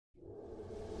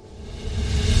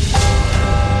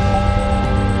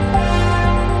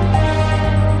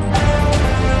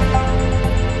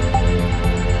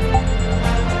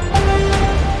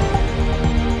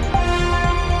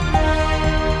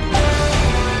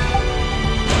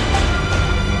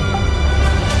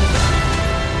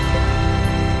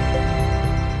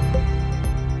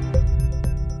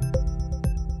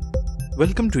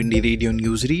Welcome to Indie Radio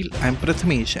Newsreel. I'm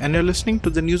Prathamesh and you're listening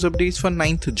to the news updates for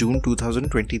 9th June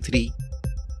 2023.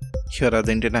 Here are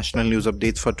the international news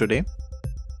updates for today.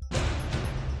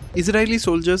 Israeli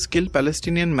soldiers kill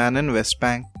Palestinian man in West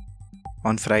Bank.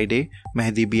 On Friday,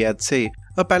 Mehdi Biadse,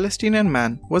 a Palestinian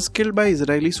man, was killed by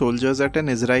Israeli soldiers at an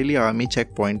Israeli army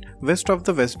checkpoint west of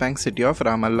the West Bank city of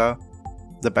Ramallah.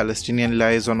 The Palestinian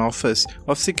Liaison Office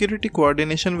of Security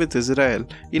Coordination with Israel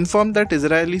informed that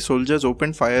Israeli soldiers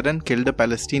opened fire and killed a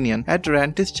Palestinian at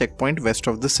Rantis checkpoint west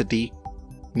of the city.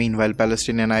 Meanwhile,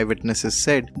 Palestinian eyewitnesses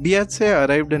said Biadse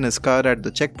arrived in his car at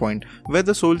the checkpoint where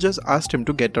the soldiers asked him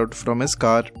to get out from his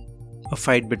car. A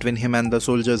fight between him and the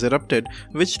soldiers erupted,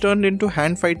 which turned into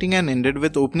hand fighting and ended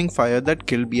with opening fire that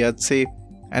killed Biadse.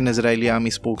 An Israeli army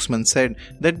spokesman said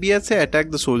that Biadse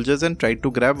attacked the soldiers and tried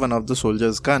to grab one of the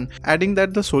soldiers' gun, adding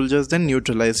that the soldiers then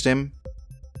neutralized him.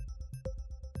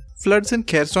 Floods in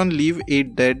Kherson leave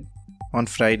 8 dead. On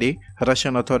Friday,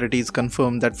 Russian authorities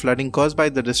confirmed that flooding caused by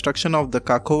the destruction of the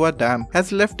Kakhovka Dam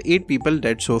has left 8 people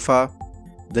dead so far.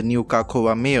 The new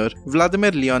Kakhovka mayor,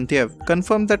 Vladimir Leontiev,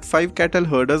 confirmed that 5 cattle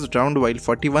herders drowned while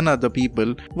 41 other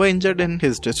people were injured in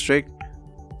his district.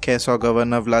 Kherson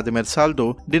Governor Vladimir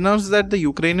Saldo denounced that the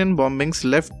Ukrainian bombings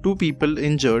left 2 people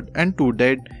injured and 2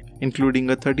 dead,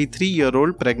 including a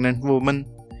 33-year-old pregnant woman.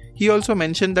 He also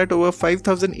mentioned that over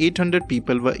 5,800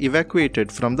 people were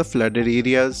evacuated from the flooded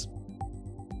areas.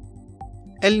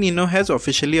 El Nino has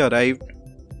officially arrived.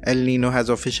 El Nino has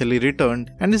officially returned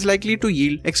and is likely to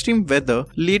yield extreme weather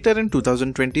later in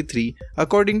 2023,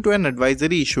 according to an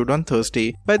advisory issued on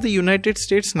Thursday by the United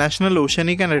States National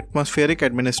Oceanic and Atmospheric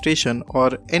Administration or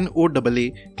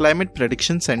NOAA Climate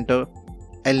Prediction Center.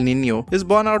 El Nino is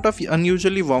born out of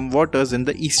unusually warm waters in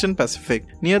the eastern Pacific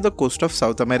near the coast of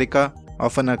South America,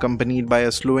 often accompanied by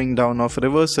a slowing down of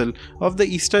reversal of the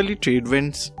easterly trade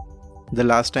winds. The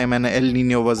last time an El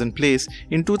Nino was in place,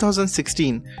 in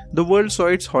 2016, the world saw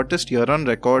its hottest year on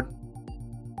record.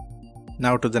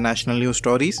 Now to the national news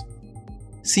stories.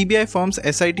 CBI forms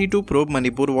SIT to probe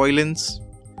Manipur violence.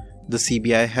 The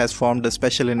CBI has formed a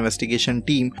Special Investigation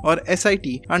Team or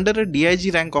SIT under a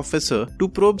DIG rank officer to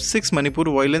probe 6 Manipur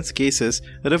violence cases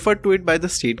referred to it by the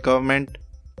state government.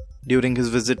 During his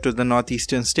visit to the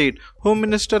northeastern state, Home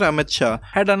Minister Amit Shah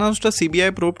had announced a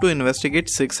CBI probe to investigate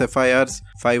 6 FIRs,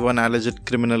 5 on alleged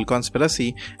criminal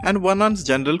conspiracy and 1 on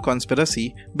general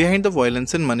conspiracy behind the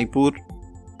violence in Manipur.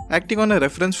 Acting on a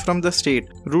reference from the state,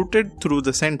 routed through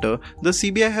the centre, the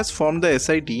CBI has formed the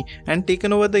SIT and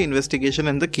taken over the investigation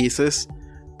in the cases.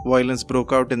 Violence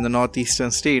broke out in the northeastern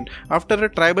state after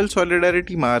a tribal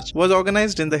solidarity march was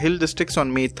organized in the hill districts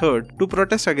on May 3rd to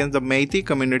protest against the Meitei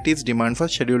community's demand for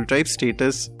scheduled tribe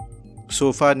status.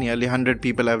 So far, nearly 100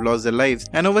 people have lost their lives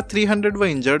and over 300 were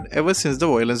injured ever since the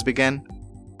violence began.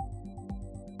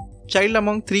 Child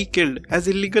among 3 killed as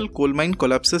illegal coal mine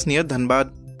collapses near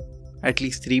Dhanbad. At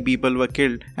least 3 people were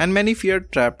killed and many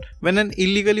feared trapped when an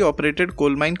illegally operated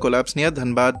coal mine collapsed near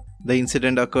Dhanbad. The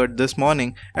incident occurred this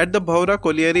morning at the Bhaura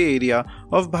Colliery area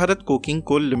of Bharat Coking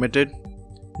Coal Limited.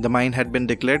 The mine had been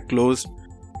declared closed.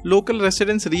 Local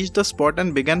residents reached the spot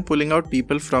and began pulling out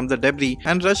people from the debris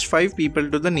and rushed 5 people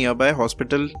to the nearby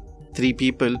hospital. 3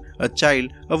 people, a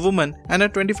child, a woman and a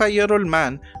 25-year-old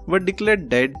man were declared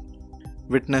dead.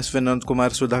 Witness Vinod Kumar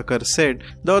Sudhakar said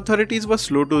the authorities were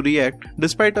slow to react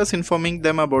despite us informing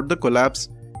them about the collapse.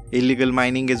 Illegal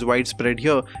mining is widespread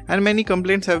here and many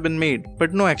complaints have been made,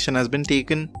 but no action has been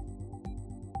taken.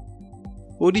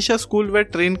 Odisha school where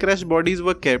train crash bodies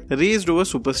were kept raised over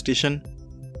superstition.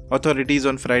 Authorities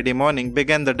on Friday morning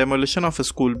began the demolition of a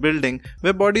school building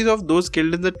where bodies of those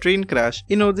killed in the train crash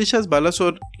in Odisha's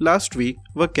Balasore last week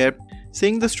were kept,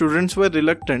 saying the students were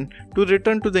reluctant to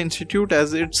return to the institute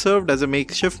as it served as a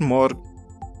makeshift morgue.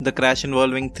 The crash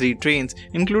involving 3 trains,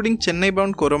 including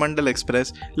Chennai-bound Coromandel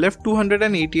Express, left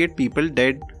 288 people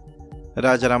dead.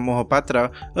 Rajaram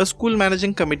Mohapatra, a school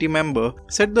managing committee member,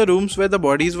 said the rooms where the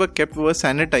bodies were kept were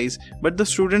sanitized, but the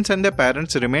students and their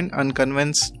parents remained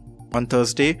unconvinced. On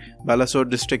Thursday, Balasore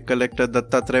District Collector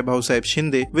Dattatray Bhausaheb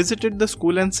Shinde visited the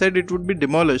school and said it would be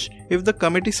demolished if the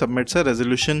committee submits a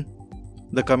resolution.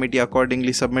 The committee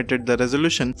accordingly submitted the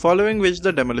resolution, following which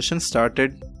the demolition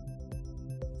started.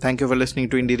 Thank you for listening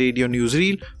to Indie Radio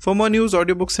Newsreel. For more news,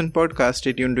 audiobooks and podcasts,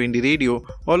 stay tuned to Indie Radio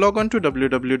or log on to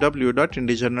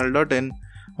www.indiejournal.in.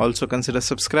 Also consider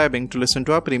subscribing to listen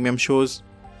to our premium shows.